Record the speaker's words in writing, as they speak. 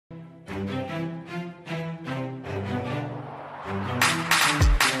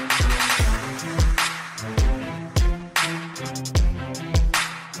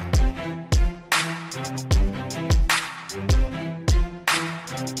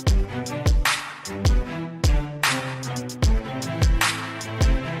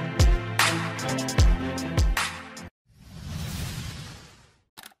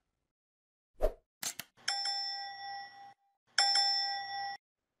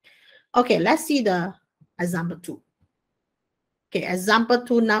Okay, let's see the example 2. Okay, example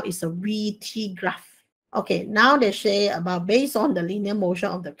 2 now is a VT graph. Okay, now they say about based on the linear motion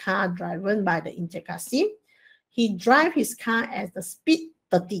of the car driven by the Inject Kasim, he drive his car at the speed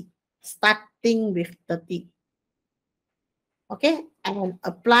 30, starting with 30. Okay, and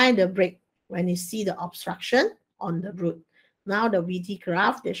apply the brake when you see the obstruction on the road. Now the VT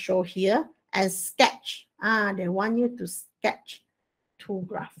graph they show here and sketch. They want you to sketch 2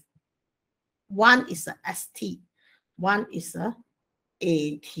 graphs. One is a ST, one is a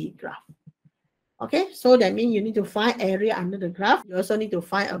AT graph. Okay, so that means you need to find area under the graph. You also need to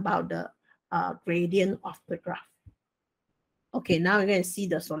find about the gradient of the graph. Okay, now we're going to see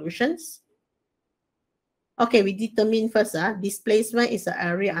the solutions. Okay, we determine first, displacement is the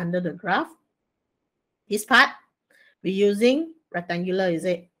area under the graph. This part, we're using rectangular, is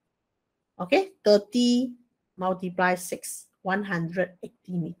it? Okay, 30 multiplied 6,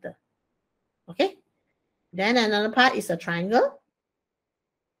 180 meter. Okay, then another part is a triangle.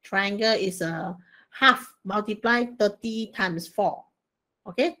 Triangle is a half multiplied 30 times 4.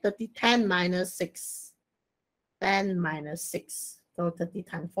 Okay, 30, 10 minus 6. 10 minus 6. So 30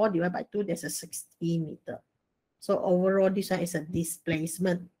 times 4 divided by 2, there's a 60 meter. So overall, this one is a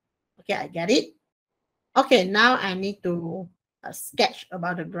displacement. Okay, I get it. Okay, now I need to sketch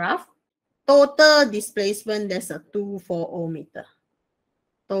about the graph. Total displacement, there's a 240 meter.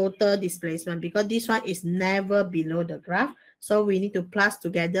 Total displacement, because this one is never below the graph. So we need to plus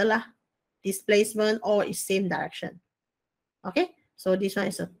together lah. Displacement all is same direction. Okay, so this one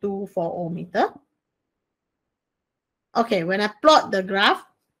is a 240 meter. Okay, when I plot the graph,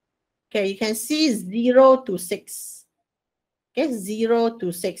 okay, you can see 0 to 6. Okay, 0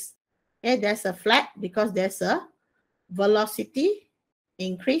 to 6. Okay, there's a flat because there's a velocity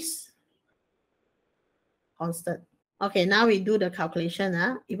increase constant. Okay, now we do the calculation.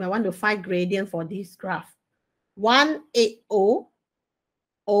 If I want to find gradient for this graph, 180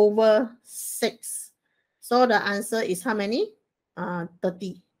 over 6. So the answer is how many?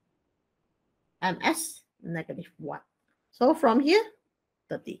 30. ms negative 1. So from here,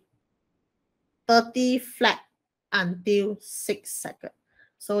 30. 30 flat until 6 seconds.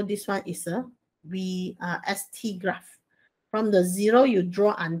 So this one is a ST graph. From the 0, you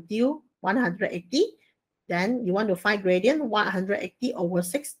draw until 180. Then you want to find gradient, 180 over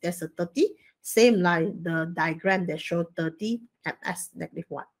 6, that's a 30. Same like the diagram that showed 30 ms negative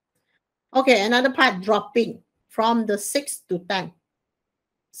 1. Okay, another part dropping from the 6 to 10.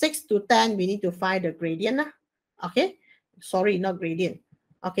 6 to 10, we need to find the gradient. Okay, sorry, not gradient.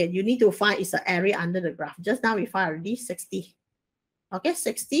 Okay, you need to find is the area under the graph. Just now we find already 60. Okay,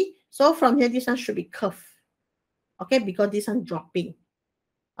 60. So from here, this one should be curved. Okay, because this one dropping.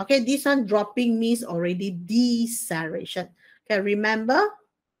 Okay, this one dropping means already deceleration. Okay, remember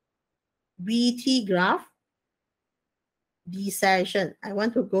VT graph, deceleration. I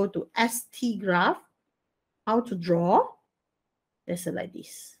want to go to ST graph. How to draw? That's like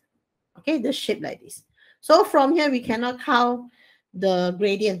this. Okay, the shape like this. So from here, we cannot count the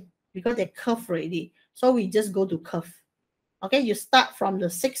gradient because they curve already. So we just go to curve. Okay, you start from the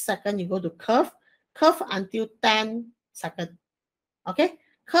 6 second, you go to curve. Curve until 10 seconds. Okay,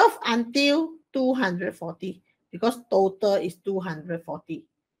 curve until 240 because total is 240.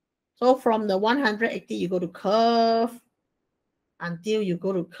 So from the 180, you go to curve until you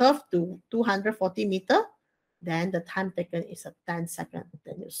go to curve to 240 meter. Then the time taken is a 10 seconds.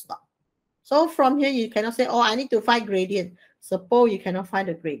 Then you stop. So from here, you cannot say, oh, I need to find gradient. Suppose you cannot find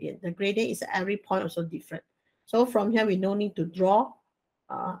the gradient. The gradient is every point also different. So from here, we no need to draw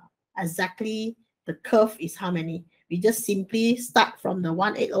exactly the curve is how many. We just simply start from the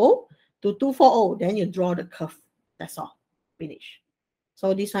 180 to 240. Then you draw the curve. That's all. Finish.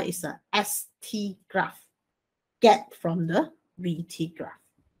 So this one is a ST graph. Get from the VT graph.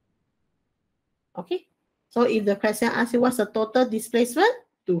 Okay. So if the question asks you what's the total displacement,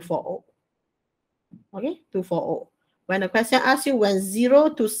 240. Okay, 240. When the question asks you when 0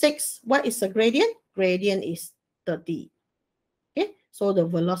 to 6, what is the gradient? Gradient is 30. Okay, so the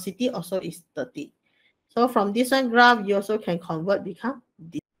velocity also is 30. So from this one graph, you also can convert become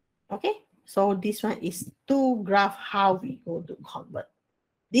this. Okay, so this one is 2 graph how we go to convert.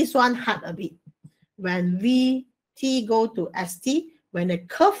 This one hard a bit. When VT go to ST, when the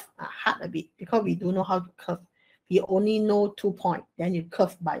curve hard a bit because we don't know how to curve. We only know 2 points, then you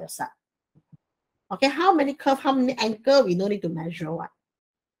curve by yourself. Okay, how many curve, how many angle, we don't need to measure one.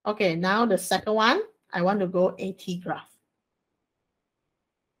 Okay, now the second one, I want to go AT graph.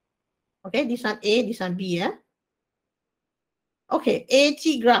 Okay, this one A, this one B, yeah? Okay,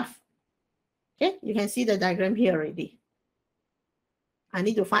 AT graph. Okay, you can see the diagram here already. I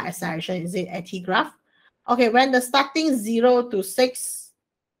need to find acceleration. Is it at t graph? Okay, when the starting 0 to 6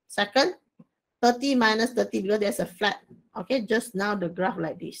 seconds, 30 minus 30 because there's a flat. Okay, just now the graph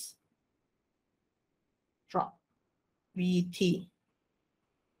like this. Drop. Vt.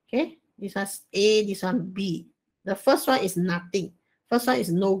 Okay, this one's A, this one B. The first one is nothing. First one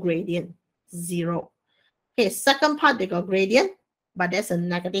is no gradient, 0. Okay, second part they got gradient, but there's a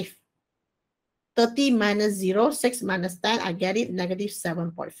negative. 30 minus 0, 6 minus 10, I get it, negative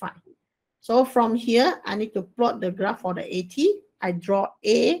 7.5. So from here, I need to plot the graph for the AT. I draw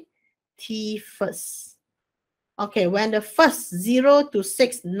AT first. Okay, when the first 0 to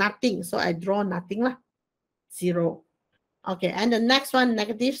 6, nothing. So I draw nothing lah, 0. Okay, and the next one,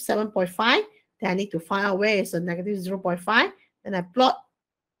 negative 7.5. Then I need to find out where is the negative 0.5. Then I plot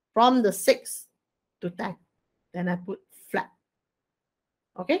from the 6 to 10. Then I put flat.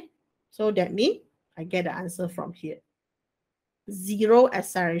 Okay, so that means I get the answer from here. 0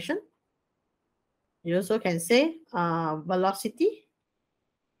 acceleration. You also can say velocity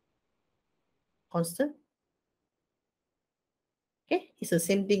constant. Okay, it's the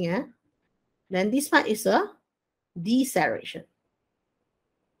same thing. Then this one is a deceleration.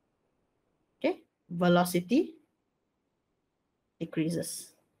 Okay, velocity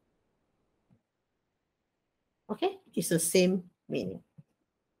decreases. Okay, it's the same meaning.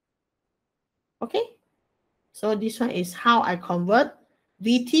 Okay, so this one is how I convert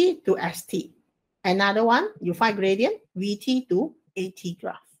Vt to St. Another one, you find gradient, Vt to At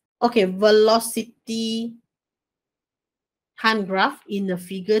graph. Okay, velocity time graph. In the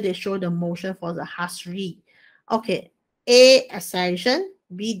figure, they show the motion for the Hartree. Okay, A acceleration,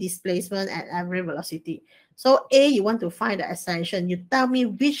 B displacement, and average velocity. So A, you want to find the acceleration. You tell me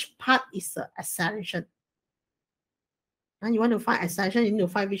which part is the acceleration. And you want to find acceleration, you need to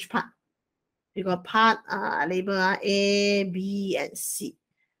find which part. You got part label A, B, and C.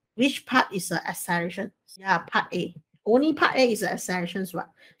 Which part is the acceleration? Yeah, part A. Only part A is the accelerations. What?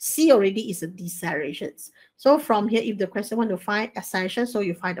 C already is the decelerations. So from here, if the question want to find acceleration, so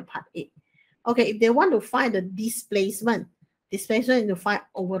you find the part A. Okay, if they want to find the displacement you need to find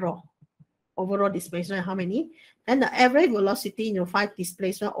overall. Overall displacement, how many? Then the average velocity, you find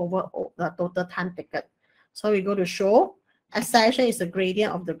displacement over the total time taken. So we go to show acceleration is the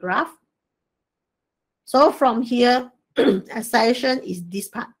gradient of the graph. So from here, acceleration is this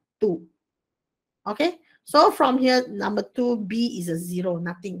part, 2. Okay, so from here, number 2, B is a 0,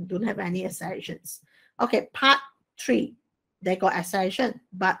 nothing, don't have any accelerations. Okay, part 3, they got acceleration,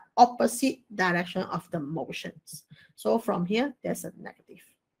 but opposite direction of the motions. So from here, there's a negative.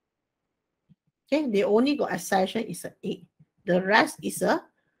 Okay, they only got acceleration is a 8. The rest is a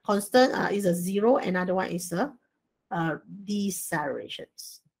constant, is a 0. Another one is a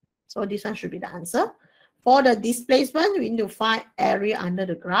decelerations. So this one should be the answer. For the displacement, we need to find area under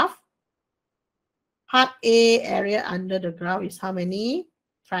the graph. Part A area under the graph is how many?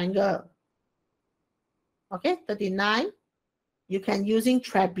 Triangle. Okay, 39. You can using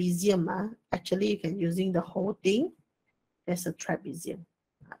trapezium. Actually, you can using the whole thing. There's a trapezium.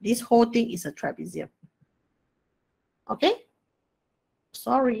 This whole thing is a trapezium. Okay.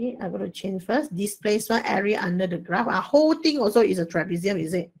 Sorry, I'm going to change first. Displacement area under the graph. Our whole thing also is a trapezium,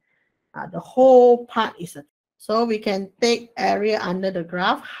 is it? The whole part is a. So we can take area under the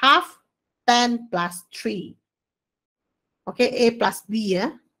graph, half 10 plus 3. Okay, A plus B.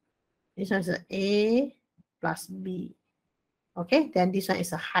 This one is a A plus B. Okay, then this one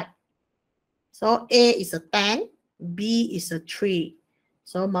is a height. So A is a 10, B is a 3.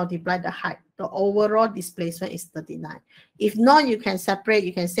 So multiply the height. The overall displacement is 39. If not, you can separate.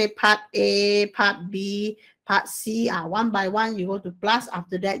 You can say part A, part B, part C. One by one, you go to plus.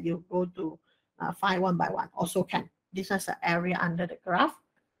 After that, you go to find one by one. Also can. This is the area under the graph.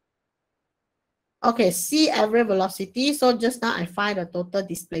 Okay, C average velocity. So just now I find the total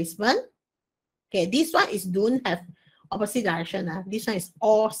displacement. Okay, this one is don't have opposite direction. This one is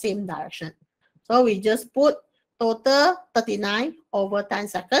all same direction. So we just put total 39 over 10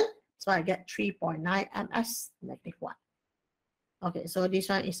 seconds. So I get 3.9 ms negative 1. Okay, so this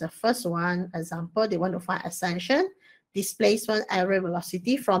one is the first one. Example, they want to find acceleration, displacement, average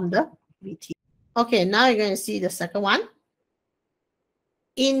velocity from the VT. Okay, now you're going to see the second one.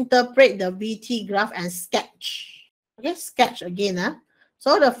 Interpret the VT graph and sketch. Okay, sketch again.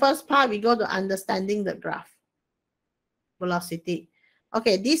 So the first part, we go to understanding the graph. Velocity.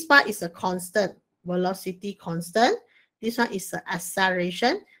 Okay, this part is a constant. Velocity constant. This one is an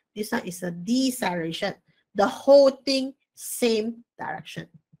acceleration. This one is a deceleration. The whole thing, same direction.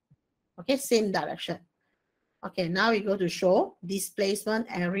 Okay, same direction. Okay, now we go to show displacement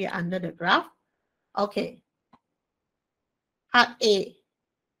area under the graph. Okay. Part A.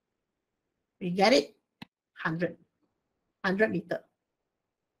 We get it 100 meter.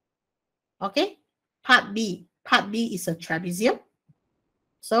 Okay, part B is a trapezium.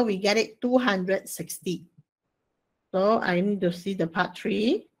 So we get it 260. So I need to see the part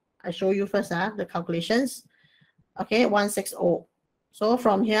 3. I show you first the calculations. Okay, 160. So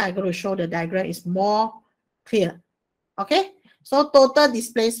from here, I'm going to show the diagram is more clear. Okay, so total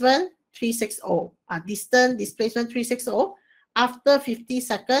displacement 360. Distance displacement 360. After 50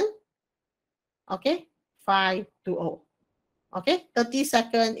 seconds, okay, 520. Okay, 30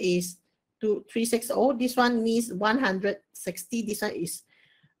 seconds is 360. This one means 160. This one is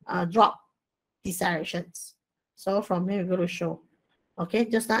drop decelerations. So from here, we're going to show. Okay,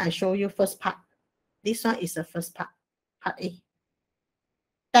 just now I show you first part. This one is the first part, part A.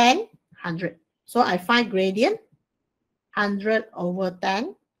 10, 100. So I find gradient, 100 over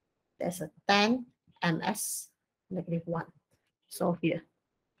 10. There's a 10 ms, -1. So here,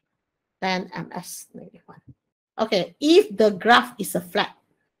 10 ms, -1. Okay, if the graph is a flat,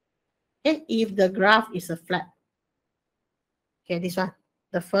 okay, if the graph is a flat, okay, this one,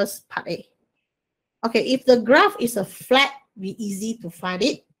 the first part A. Okay, if the graph is a flat, be easy to find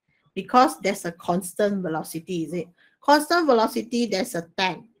it because there's a constant velocity, is it? Constant velocity, there's a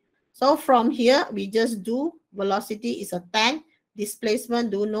 10. So from here, we just do velocity is a 10.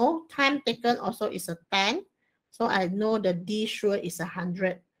 Displacement, do know. Time taken also is a 10. So I know the D sure is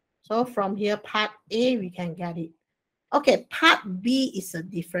 100. So from here, part A, we can get it. Okay, part B is a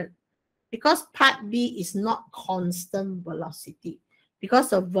different. Because part B is not constant velocity. Because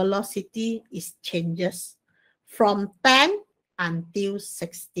the velocity is changes from 10 until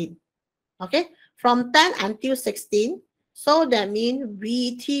 16. Okay, from 10 until 16. So that means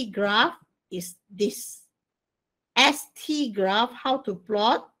VT graph is this. ST graph, how to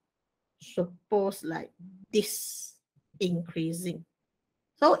plot? Suppose like this, increasing.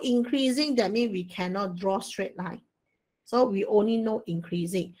 So increasing, that means we cannot draw straight line. So we only know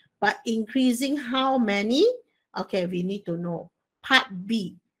increasing. But increasing how many? Okay, we need to know. Part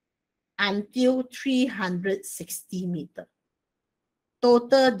B, until 360 meter.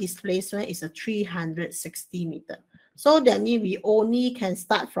 Total displacement is a 360 meter. So that means we only can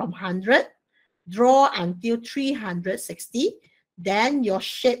start from 100, draw until 360, then your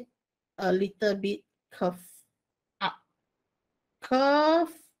shape a little bit curve up.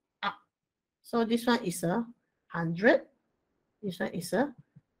 Curve up. So this one is a 100. This one is a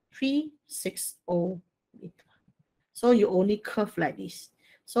 360 meter. So you only curve like this.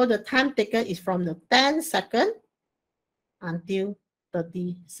 So the time taken is from the 10 second until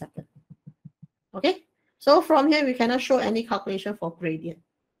 30 seconds. Okay, so from here we cannot show any calculation for gradient.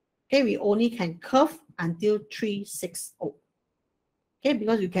 Okay, we only can curve until 360. Okay,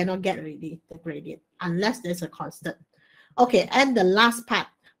 because you cannot get really the gradient unless there's a constant. Okay, and the last part.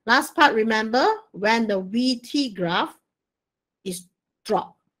 Last part, remember when the VT graph is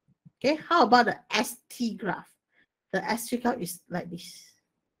dropped. Okay, how about the ST graph? The ST graph is like this,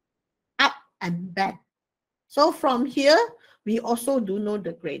 up and bend. So from here, we also do know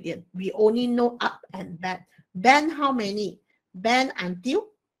the gradient. We only know up and bend. Bend how many? Bend until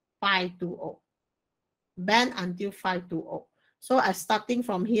 520. Bend until 520. So I starting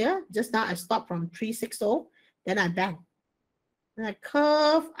from here. Just now I stop from 360. Then I bend. Then I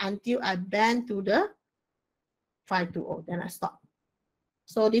curve until I bend to the 520. Then I stop.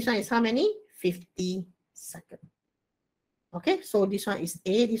 So this one is how many? 50 seconds. Okay, so this one is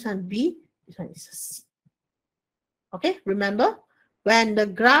A, this one B, this one is C. Okay, remember, when the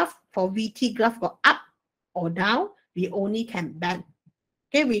graph for VT graph go up or down, we only can bend.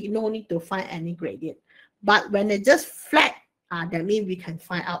 Okay, we no need to find any gradient. But when it just flat, that means we can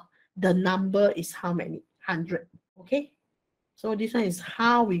find out the number is how many? 100. Okay, so this one is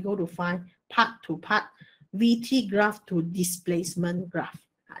how we go to find part to part VT graph to displacement graph.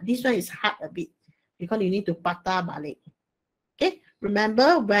 This one is hard a bit because you need to patah balik. Okay,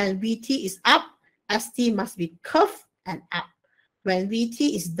 remember when VT is up, ST must be curved and up. When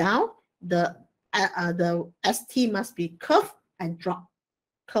VT is down, the ST must be curved and drop.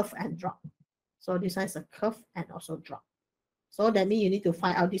 Curve and drop. So this one is a curve and also drop. So that means you need to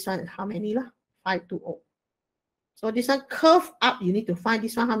find out this one how many lah? 520. So this one curve up, you need to find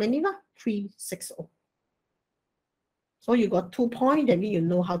this one how many lah? 360. So you got 2 points, that means you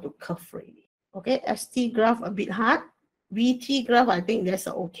know how to curve really. Okay, ST graph a bit hard. VT graph, I think that's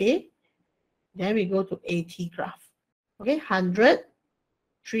okay. Then we go to AT graph. Okay, 100,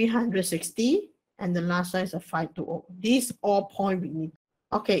 360, and the last one is a 520. These all points we need.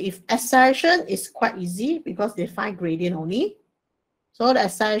 Okay, if acceleration is quite easy because they find gradient only. So the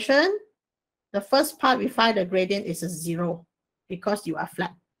acceleration, the first part we find the gradient is a 0 because you are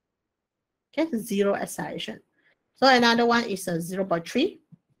flat. Okay, 0 acceleration. So another one is a 0.3.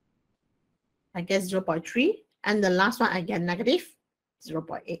 I get 0.3. And the last one, I get negative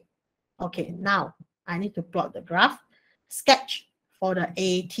 0.8. Okay, now I need to plot the graph. Sketch for the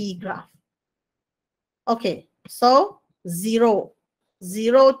AT graph. Okay, so 0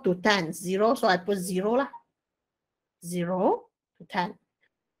 to 10. 0, so I put 0 lah. 0 to 10.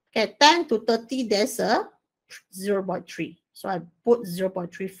 Okay, 10 to 30, there's a 0.3. So I put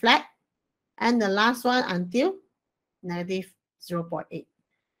 0.3 flat. And the last one until negative 0.8.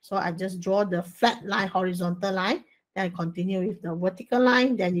 So I just draw the flat line, horizontal line. Then I continue with the vertical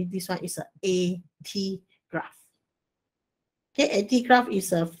line. Then this one is an AT graph. Okay, AT graph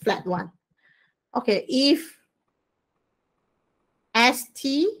is a flat one. Okay, if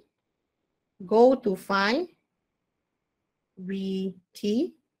ST go to find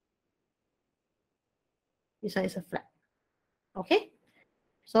VT, this one is a flat. Okay,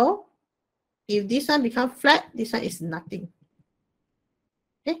 so if this one becomes flat, this one is nothing.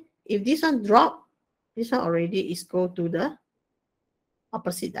 Okay, if this one drop, this one already is go to the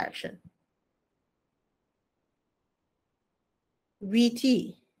opposite direction.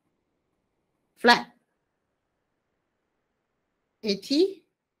 VT, flat. AT,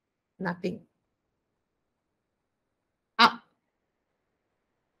 nothing. Up,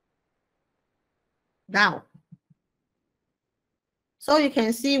 down. So you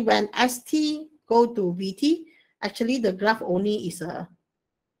can see when ST go to VT, actually the graph only is a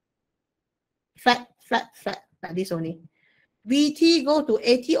flat, like this only. VT go to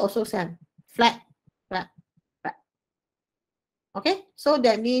AT also same, flat. Okay, so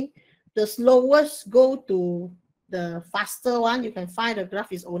that means the slowest go to the faster one, you can find the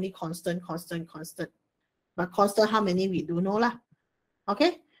graph is only constant. But constant how many we do know lah.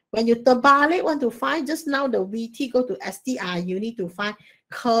 Okay, when you terbalik want to find, just now the VT go to STR, you need to find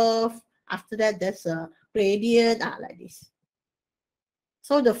curve. After that, there's a gradient like this.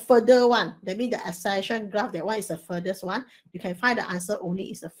 So the further one, that means the acceleration graph, that one is the furthest one. You can find the answer only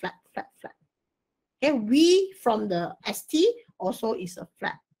is a flat. Okay, V from the ST also is a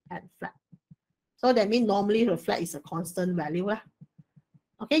flat and flat. So that means normally the flat is a constant value lah.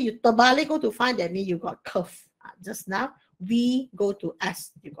 Okay, you terbalik go to find, that means you got curve. Just now, V go to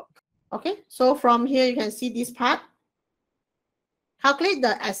S, you got curve. Okay, so from here you can see this part. Calculate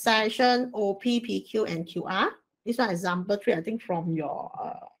the acceleration OP, PQ, and QR. This one example 3, I think from your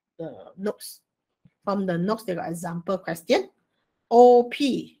the notes. From the notes, they got example question. OP,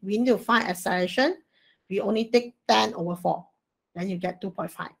 we need to find acceleration. We only take 10 over 4. Then you get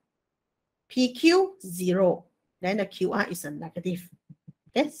 2.5. PQ, 0. Then the QR is a negative.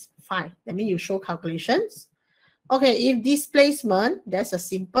 Yes, fine. That means you show calculations. Okay, if displacement, that's a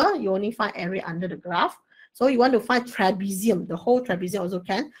simple. You only find area under the graph. So you want to find trapezium. The whole trapezium also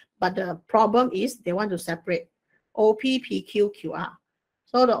can. But the problem is they want to separate OP, PQ, QR.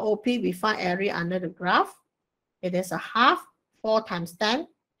 So the OP, we find area under the graph. It is a half, 4 times 10,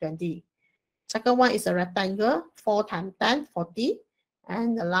 20. Second one is a rectangle, 4 times 10, 40.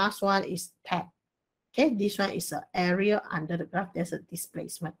 And the last one is 10. Okay, this one is an area under the graph. There's a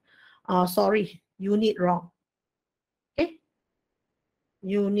displacement. Sorry, unit wrong. Okay,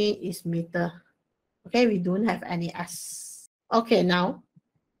 unit is meter. Okay, we don't have any S. Okay, now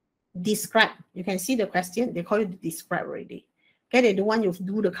describe. You can see the question. They call you to describe already. Okay, they don't want you to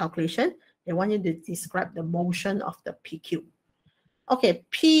do the calculation. They want you to describe the motion of the PQ. Okay,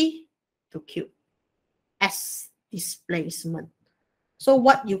 P to Q. S, displacement. So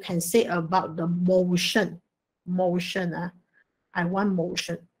what you can say about the motion? I want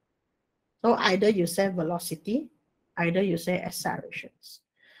motion. So either you say velocity, either you say accelerations.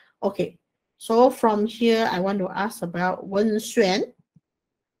 Okay, so from here, I want to ask about Wen Xuan.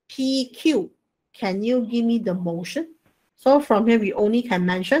 PQ, can you give me the motion? So from here, we only can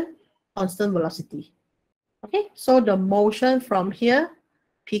mention constant velocity. Okay, so the motion from here,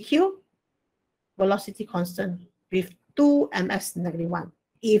 PQ, velocity constant with 2 ms negative 1.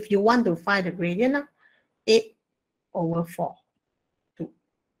 If you want to find the gradient, 8 over 4, 2.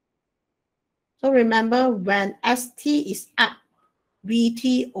 So remember, when ST is up,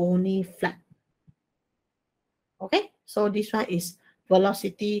 VT only flat. Okay, so this one is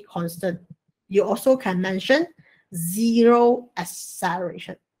velocity constant. You also can mention 0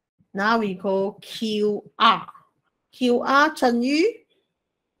 acceleration. Now we go QR. QR, Chen Yu,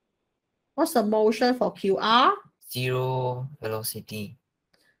 what's the motion for QR? 0 velocity.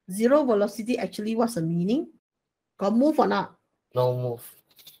 0 velocity, actually, what's the meaning? Got move or not? No move.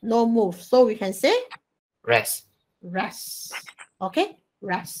 No move. So we can say? Rest. Rest. Okay,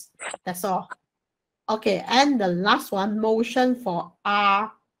 rest. That's all. Okay, and the last one, motion for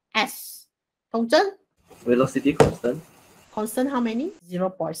RS. Tongzhen? Velocity constant. Constant how many?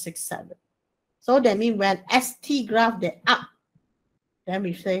 0.67. So that means when ST graph they up, then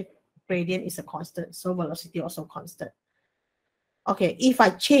we say gradient is a constant. So velocity also constant. Okay, if I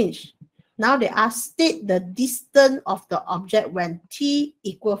change, now they ask state the distance of the object when t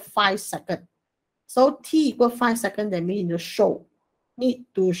equal 5 seconds. So t equal 5 seconds, that means need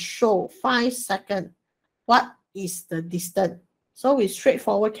to show 5 seconds. What is the distance? So we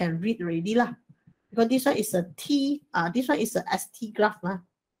straightforward can read already lah. Because this one is a T, this one is a ST graph.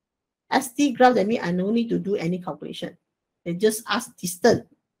 ST graph, that means I no need to do any calculation. They just ask distance.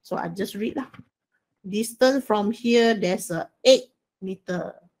 So I just read lah. Distance from here, there's a 8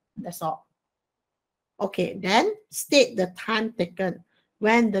 meter. That's all. Okay, then state the time taken.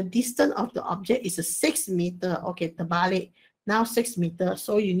 When the distance of the object is a 6 meter. Okay, terbalik. Now 6 meter.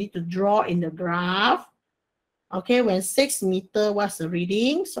 So you need to draw in the graph. Okay, when 6 meter, what's the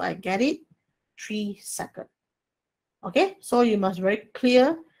reading? So I get it, 3 seconds. Okay, so you must very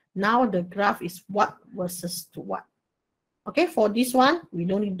clear. Now the graph is what versus to what. Okay, for this one, we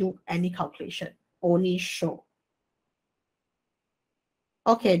don't need to do any calculation, only show.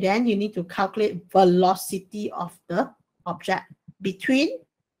 Okay, then you need to calculate velocity of the object between,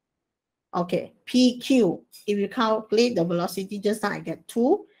 okay, PQ. If you calculate the velocity, just now I get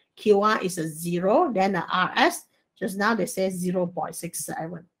 2. QR is a 0, then the RS, just now they say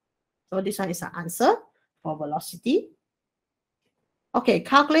 0.67. So this one is the answer for velocity. Okay,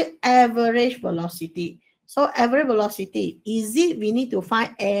 calculate average velocity. So average velocity, is it we need to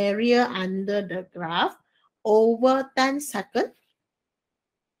find area under the graph over 10 seconds?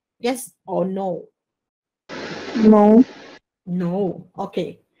 Yes or no? No. No.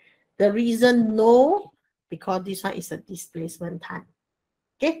 Okay. The reason no, because this one is a displacement time.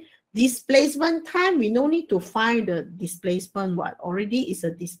 Okay, displacement time, we no need to find the displacement. What already is a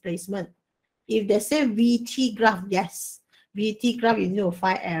displacement. If they say VT graph, yes, VT graph, you need to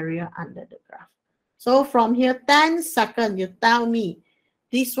find area under the graph. So from here, 10 seconds, you tell me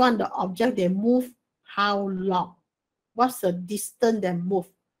this one, the object, they move how long? What's the distance they move?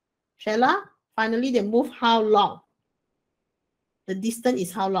 Sheila, finally, they move how long? The distance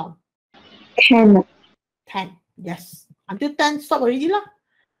is how long? 10. 10, yes. Until 10, stop already lah.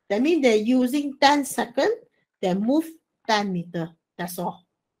 That means they're using 10 seconds, they move 10 meters. That's all.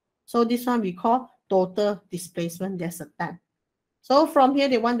 So this one we call total displacement. There's a 10. So from here,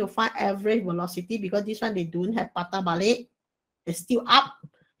 they want to find average velocity because this one, they don't have patah balik. It's still up.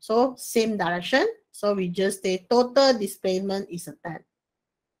 So same direction. So we just say total displacement is a 10.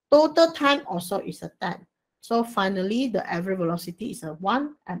 Total time also is a 10. So finally, the average velocity is a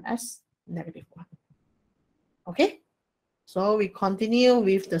 1 ms negative 1. Okay. So we continue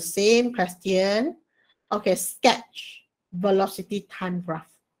with the same question. Okay, sketch velocity time graph.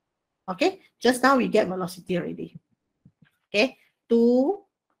 Okay, just now we get velocity already. Okay, 2,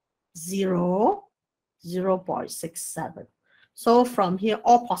 0, 0.67. So from here,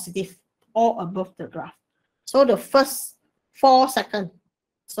 all positive, all above the graph. So the first 4 seconds.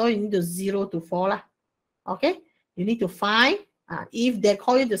 So you need to 0 to 4 lah. Okay, you need to find. If they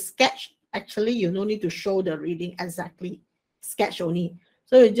call you the sketch, actually you don't need to show the reading exactly. Sketch only.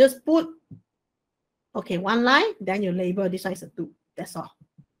 So you just put, okay, 1 line, then you label this one is a 2. That's all.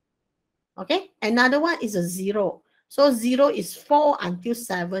 Okay, another one is a 0. So 0 is 4 until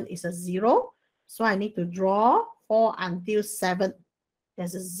 7 is a 0. So I need to draw 4 until 7.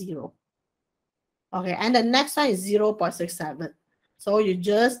 There's a 0. Okay, and the next one is 0.67. So you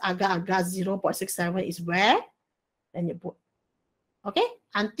just agak-agak 0.67 is where? Then you put. Okay,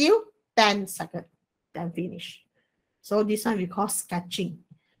 until 10 seconds. Then finish. So this one we call sketching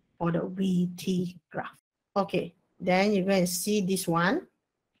for the VT graph. Okay, then you're going to see this one.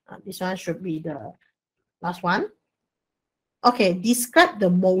 This one should be the last one. Okay, describe the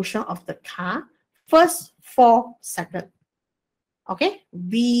motion of the car. First 4 seconds. Okay,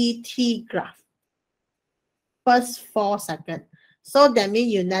 VT graph. First 4 seconds. So that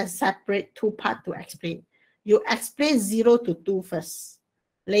means you now separate 2 parts to explain. You explain 0 to 2 first.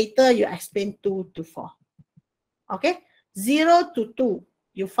 Later you explain 2 to 4. Okay, 0 to 2,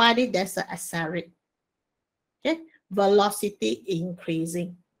 you find it, there's an accelerate. Okay, velocity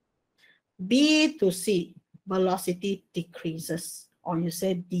increasing. B to C, velocity decreases, or you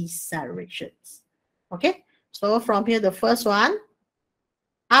say decelerations. Okay, so from here, the first one,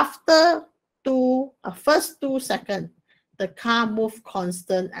 after first 2 seconds, the car move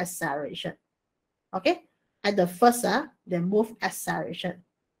constant acceleration. Okay, at the first, they move acceleration.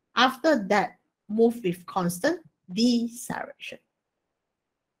 After that, move with constant deceleration.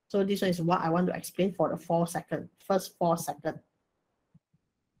 So this one is what I want to explain for the 4 seconds. First 4 seconds.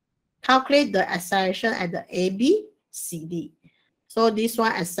 calculate the acceleration at the AB, CD. So this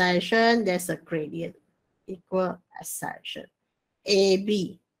one acceleration, there's a gradient, equal acceleration.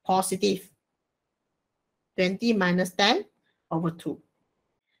 AB, positive, 20 minus 10 over 2.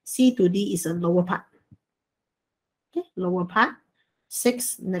 C to D is a lower part. Okay, lower part,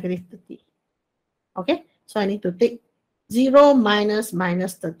 6 negative 30. Okay, so I need to take 0 minus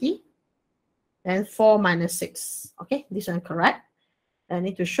 30, then 4 minus 6. Okay, this one correct. I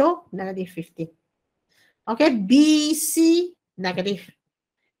need to show negative 15. Okay, BC, negative.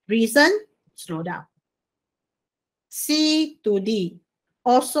 Reason, slow down. C to D,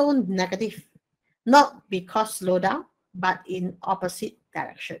 also negative. Not because slow down, but in opposite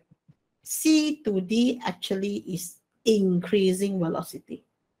direction. C to D actually is increasing velocity.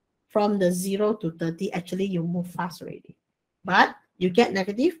 From the 0 to 30, actually you move fast already. But you get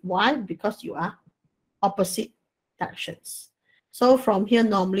negative. Why? Because you are opposite directions. So from here,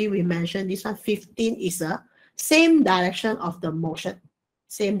 normally we mention this one, 15 is a same direction of the motion.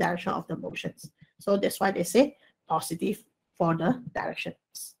 Same direction of the motions. So that's why they say positive for the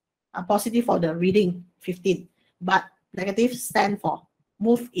directions. Positive for the reading, 15. But negative stand for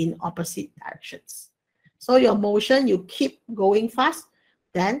move in opposite directions. So your motion, you keep going fast,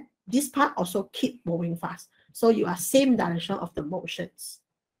 then this part also keep moving fast. So you are same direction of the motions.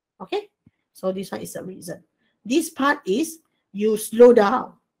 Okay? So this one is the reason. This part is you slow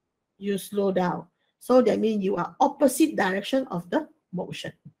down. You slow down. So that means you are opposite direction of the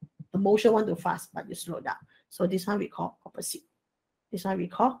motion. The motion want to fast, but you slow down. So this one we call opposite. This one we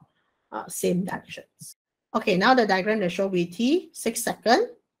call same directions. Okay, now the diagram that show VT, 6 seconds.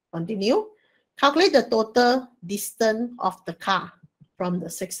 Continue. Calculate the total distance of the car from the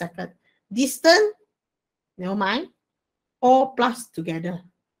 6 seconds. Distance, never mind, all plus together.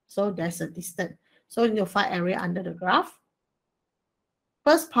 So there's a distance. So you need to find area under the graph.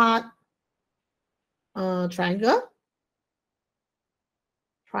 First part, triangle.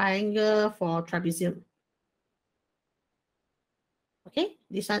 Triangle for trapezium. Okay,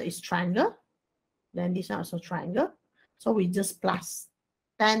 this one is triangle. Then this one also triangle. So we just plus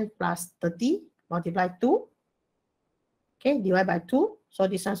 10 plus 30 multiply 2. Okay, divide by 2. So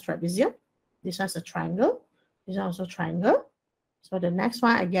this one's trapezium. This one's a triangle. This one also triangle. So the next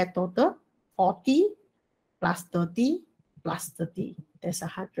one I get total 40 plus 30 plus 30. That's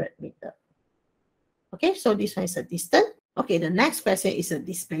 100 meters. Okay, so this one is a distance. Okay, the next question is a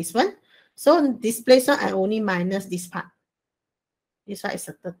displacement. So displacement, I only minus this part. This one is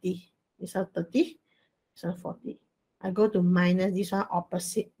a 30. This one 30. This one 40. I go to minus this one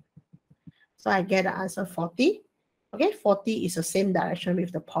opposite. So I get the answer 40. Okay, 40 is the same direction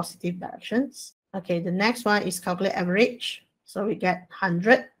with the positive directions. Okay, the next one is calculate average. So we get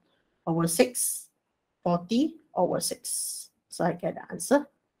 100 over 6, 40 over 6. So I get the answer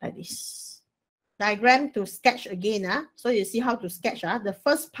like this. Diagram to sketch again. So you see how to sketch. The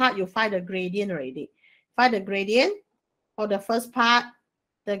first part, you find the gradient already. Find the gradient. For the first part,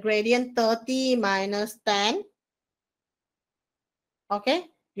 the gradient 30 minus 10. Okay,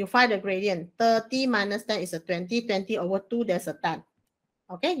 you find the gradient. 30 minus 10 is a 20. 20 over 2, there's a 10.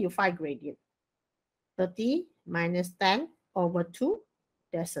 Okay, you find gradient. 30 minus 10 over 2,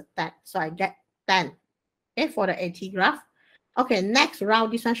 there's a 10. So I get 10. Okay, for the AT graph. Okay, next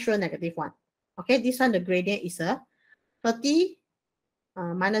round, this one sure negative 1. Okay, this one, the gradient is a 30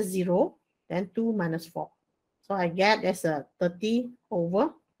 minus 0, then 2 minus 4. So I get there's a 30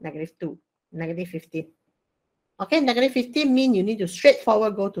 over negative 2, negative 15. Okay, negative 15 means you need to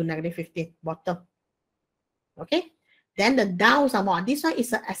straightforward go to negative 15, bottom. Okay, then the down some more. This one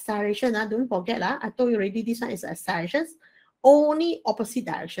is an acceleration. Don't forget, I told you already, this one is acceleration, only opposite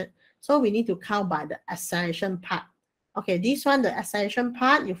direction. So we need to count by the acceleration part. Okay, this one, the acceleration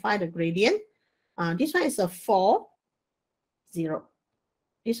part, you find the gradient. This one is a 4, 0.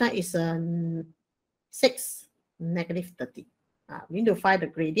 This one is a 6, negative 30. We need to find the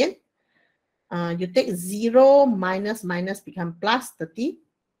gradient. You take 0 minus become plus 30.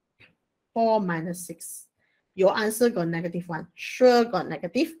 4 minus 6. Your answer got negative 1. Sure got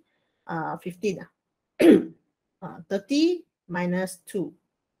negative 15. 30 minus 2.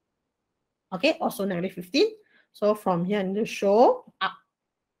 Okay, also negative 15. So from here, I need to show up.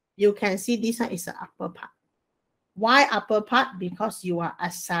 You can see this one is the upper part. Why upper part? Because you are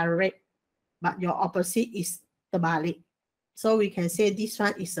accelerate, but your opposite is terbalik. So we can say this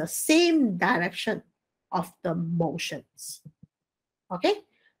one is the same direction of the motions. Okay,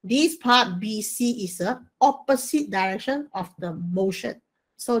 this part BC is the opposite direction of the motion.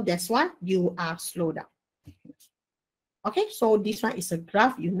 So that's why you are slow down. Okay, so this one is a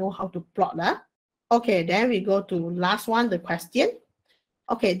graph. You know how to plot that. Okay, then we go to last one, the question.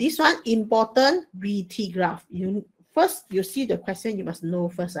 Okay, this one important VT graph. First you see the question, you must know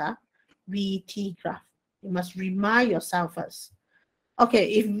first. VT graph. You must remind yourself first.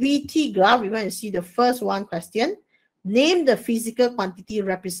 Okay, if VT graph, we're going to see the first one question. Name the physical quantity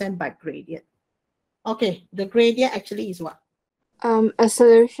represented by gradient. Okay, the gradient actually is what?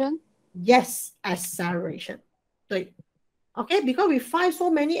 Acceleration. Yes, acceleration. Okay, because we find so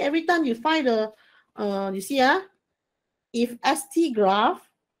many, every time you find the, you see, if ST graph,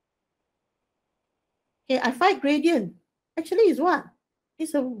 okay, I find gradient. Actually is what?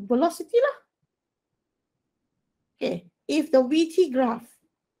 It's a velocity lah. Okay, if the VT graph,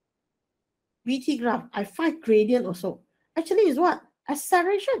 I find gradient also. Actually is what?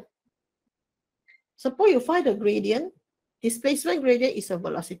 Acceleration. Suppose you find the gradient, displacement gradient is a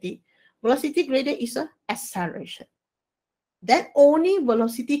velocity. Velocity gradient is a acceleration. Then only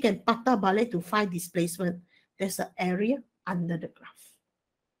velocity can patah balik to find displacement. There's an area under the graph.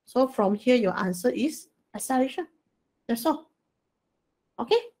 So from here, your answer is acceleration. That's all.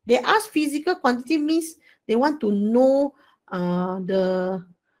 Okay? They ask physical quantity means they want to know the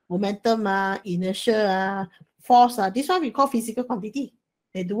momentum, inertia, force. This one we call physical quantity.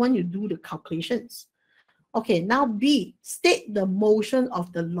 They don't want you to do the calculations. Okay, now B, state the motion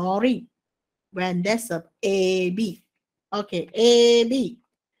of the lorry when there's a AB. Okay, AB.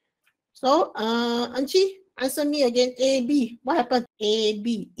 So, Anchi, answer me again. AB. What happened?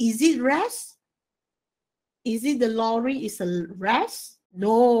 AB. Is it rest? Is it the lorry is a rest?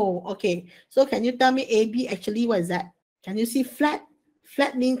 No. Okay. So, can you tell me AB actually what is that? Can you see flat?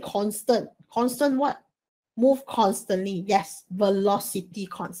 Flat means constant. Constant what? Move constantly. Yes. Velocity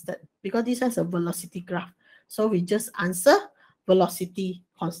constant. Because this has a velocity graph. So, we just answer velocity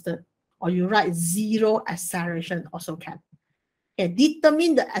constant. Or you write zero acceleration also can. Okay,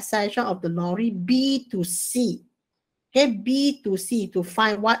 determine the acceleration of the lorry B to C. Okay, B to C to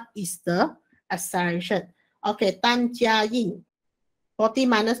find what is the acceleration. Okay, Tan Jia Yin. 40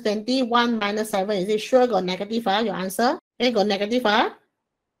 minus 20, 1 minus 7. Is it sure got negative? Your answer? Okay, got negative.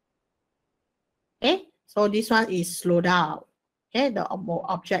 Okay, so this one is slow down. Okay, the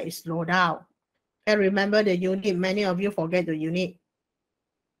object is slow down. Okay, remember the unit. Many of you forget the unit.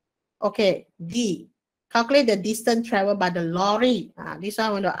 Okay, D. Calculate the distance traveled by the lorry. This one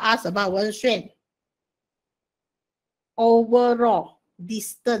I want to ask about Wen Xuan. Overall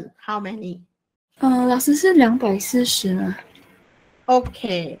distance, how many? 老师是240吗？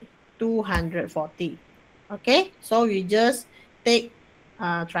 Okay, 240. Okay, so we just take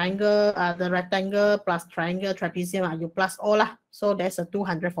triangle, the rectangle plus triangle, trapezium, you plus all lah. So that's a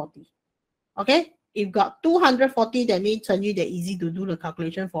 240. Okay, if got 240, that means Chenyi, they're easy to do the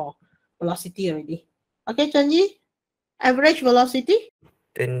calculation for velocity already. Okay, Chenyi, average velocity?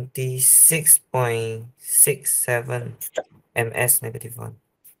 26.67 ms negative 1.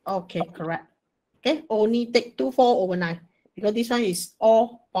 Okay, correct. Okay, only take 24/9 because this one is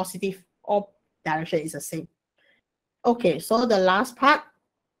all positive, all direction is the same. Okay, so the last part,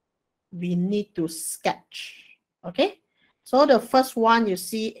 we need to sketch. Okay, so the first one you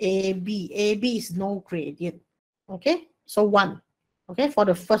see AB. AB is no gradient. Okay, so 1. Okay, for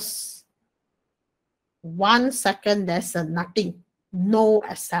the first 1 second, there's nothing, no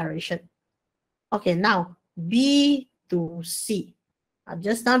acceleration. Okay, now B to C.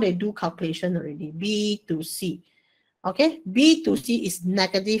 Just now they do calculation already. B to C. Okay, B to C is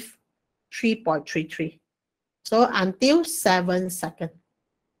negative 3.33. So until 7 seconds.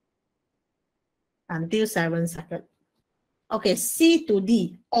 Until 7 seconds. Okay, C to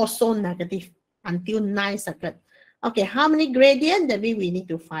D also negative until 9 seconds. Okay, how many gradient that we need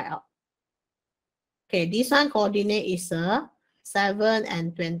to find out? Okay, this one coordinate is 7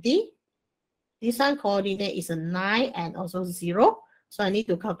 and 20. This one coordinate is 9 and also 0. So I need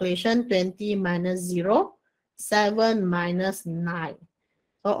to calculation 20 minus 0, 7 minus 9.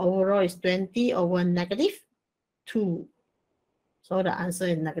 So overall is 20 over negative 2. So the answer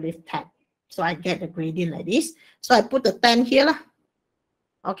is negative 10. So I get the gradient like this. So I put the 10 here lah.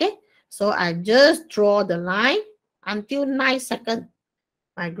 Okay, so I just draw the line until 9 seconds.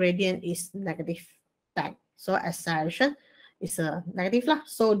 My gradient is negative 10. So acceleration is a negative lah.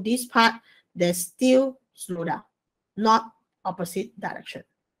 So this part, there's still slow down, not opposite direction.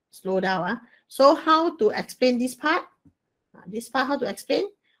 Slow down. So how to explain this part? This part, how to explain?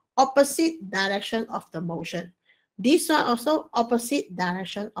 Opposite direction of the motion. This one also opposite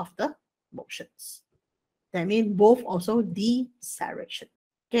direction of the motions. That means both also deceleration.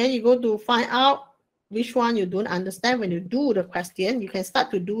 Okay, you go to find out which one you don't understand when you do the question. You can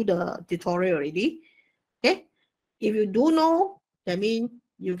start to do the tutorial already. Okay, if you do know, that means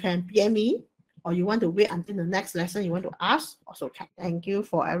you can PM me. or you want to wait until the next lesson you want to ask, also can. Thank you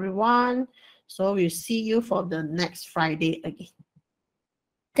for everyone. So we'll see you for the next Friday again.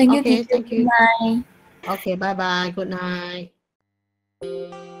 Thank you, Okay, teacher. thank you. Bye. Okay, bye-bye. Good night.